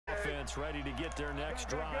defense ready to get their next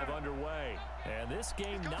drive underway. And this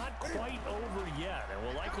game not quite over yet. And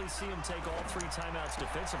we'll likely see them take all 3 timeouts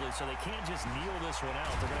defensively, so they can't just kneel this one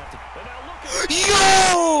out. They're going to have to... And now look at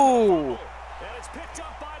Yo! And it's picked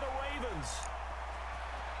up by the Ravens.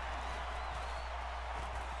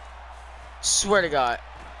 Swear to God.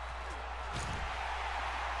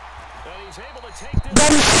 And he's able to take this.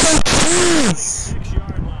 That is so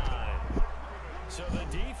 6-yard line. So the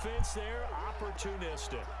defense there,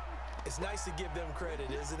 opportunistic. It's nice to give them credit,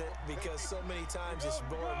 isn't it? Because so many times it's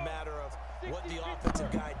more a matter of what the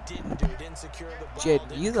offensive guy didn't do. Didn't secure the ball. Jed,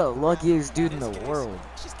 you the luckiest dude in the world.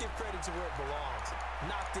 Just give credit to where it belongs.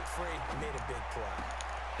 Knocked it free, made a big play.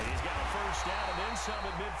 He's got a first down and then some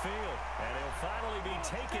at midfield. And he'll finally be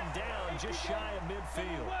taken down just shy of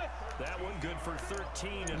midfield. That one good for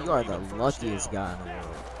 13. And you are the luckiest guy in the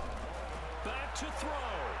world. Back to throw.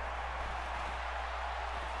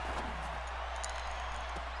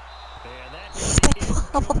 And that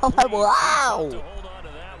wow. to hold on to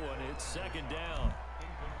that one. It's second down.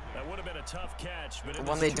 That would have been a tough catch, but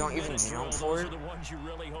when they don't even jump for those it. are the ones you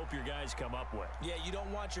really hope your guys come up with. Yeah, you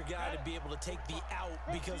don't want your guy to be able to take the out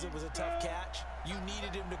because it was a tough catch. You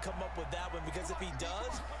needed him to come up with that one because if he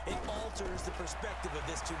does, it alters the perspective of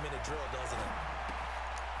this 2-minute drill, doesn't it?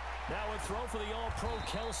 Now a throw for the All-Pro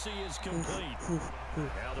Kelsey is complete.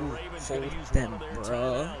 Now the Ravens Hold going to use them, one of their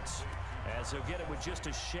bro. timeouts. As he'll get it with just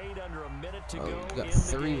a shade under a minute to go. You got in the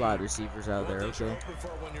 3 game. wide receivers out there, okay?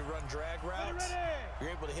 When you run drag routes,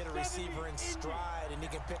 you're able to hit a receiver in stride, and he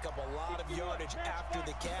can pick up a lot of yardage after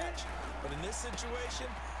the catch. But in this situation,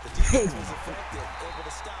 the defense was effective, able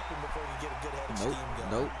to stop him before he get a good head of steam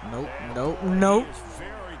going. Nope. He is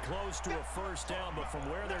very close to a first down, but from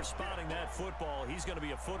where they're spotting that football, he's going to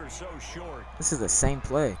be a foot or so short. This is the same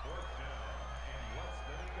play.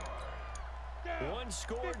 One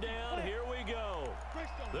score down, here we go.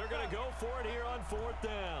 They're going to go for it here on 4th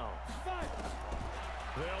down.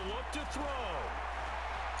 They'll look to throw.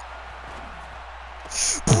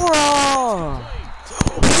 Bro!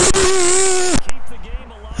 Keep the game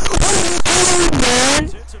alive. Man!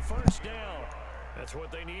 It's a first down. That's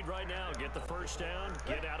what they need right now. Get the first down,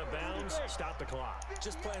 get out of bounds, stop the clock.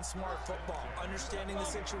 Just playing smart football, understanding the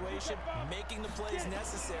situation, making the plays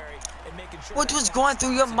necessary, and making sure... What was going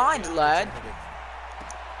through your mind, lad?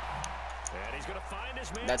 And he's going to find his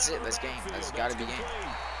man. That's it. That's game. That's got to be game. And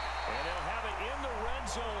he'll have it in the red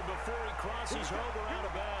zone before he crosses over out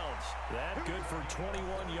of bounds. That good for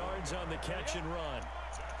 21 yards on the catch and run.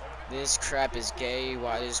 This crap is gay.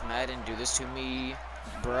 Why does Madden do this to me?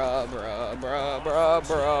 Bruh. And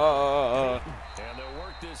they'll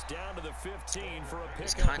work this down to the 15 for a pickup.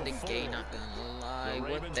 It's kind of gay, not gonna lie.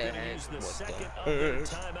 What the heck? Use the second of their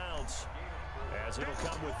timeouts, as it'll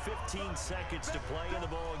come with 15 seconds to play in the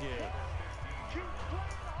ball game.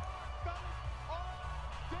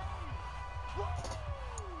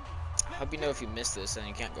 I hope you know if you miss this, then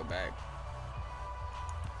you can't go back.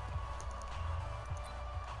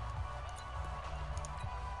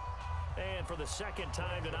 And for the second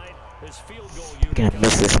time tonight, this field goal unit. You're gonna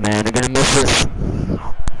miss this, man. You're gonna miss this.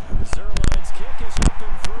 Zerline's kick is up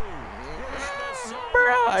and through.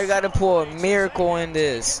 Bro, I gotta pull a miracle in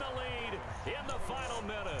this.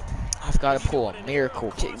 I've got to pull a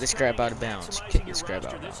miracle. Kick this crap out of bounds. Kick this crap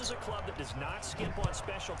out of bounds. This is a club that does not skip on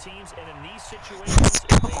special teams, and in these situations,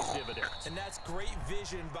 it pays dividends. And that's great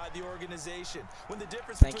vision by the organization. When the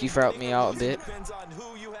difference Thank you for helping me out a bit. Depends on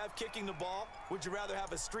who you have kicking the ball. Would you rather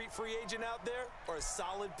have a street free agent out there or a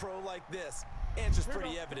solid pro like this? Answer's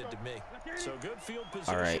pretty evident to me. So good field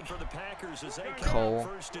position for the Packers as they Cole,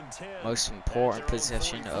 first and 10. most important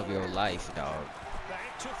possession of your life, dog.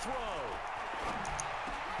 Back to throw.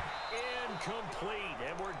 Incomplete,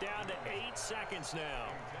 and we're down to 8 seconds now.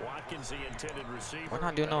 Watkins, the intended receiver. We're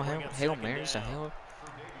not doing no Hail Marys, the hell?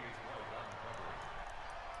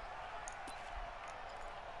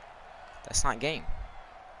 That's not game.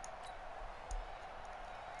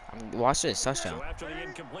 Watch this, touchdown. So after the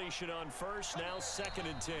incompletion on first, now 2nd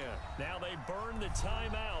and 10. Now they burn the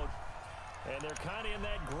timeout, and they're kind of in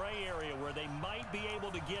that gray area where they might be able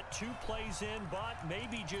to get 2 plays in, but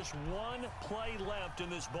maybe just 1 play left in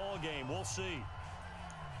this ball game. We'll see.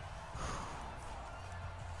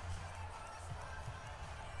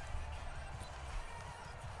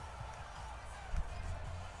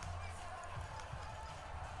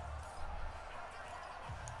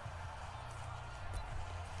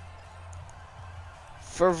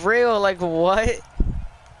 For real, like what?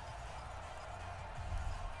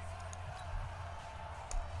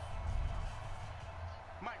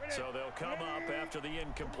 So they'll come up after the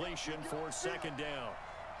incompletion for 2nd down.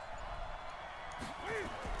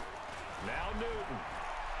 Now Newton.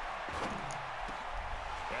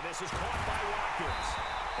 pass is caught by Watkins.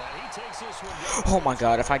 And he takes this one. Oh my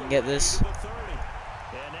God, if I can get this. And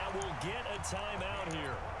now we'll get a timeout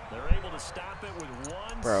here. They're able to stop it with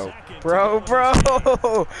 1 second. Bro.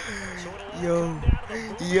 So Yo.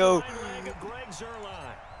 Yo.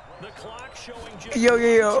 The clock showing just Yo.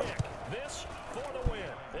 this for the win.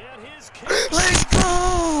 And his kick. Let's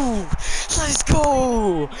go! Let's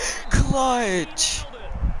go! Clutch!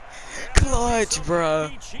 Clutch, bro.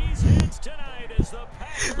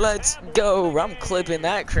 Let's go. I'm clipping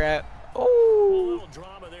that crap.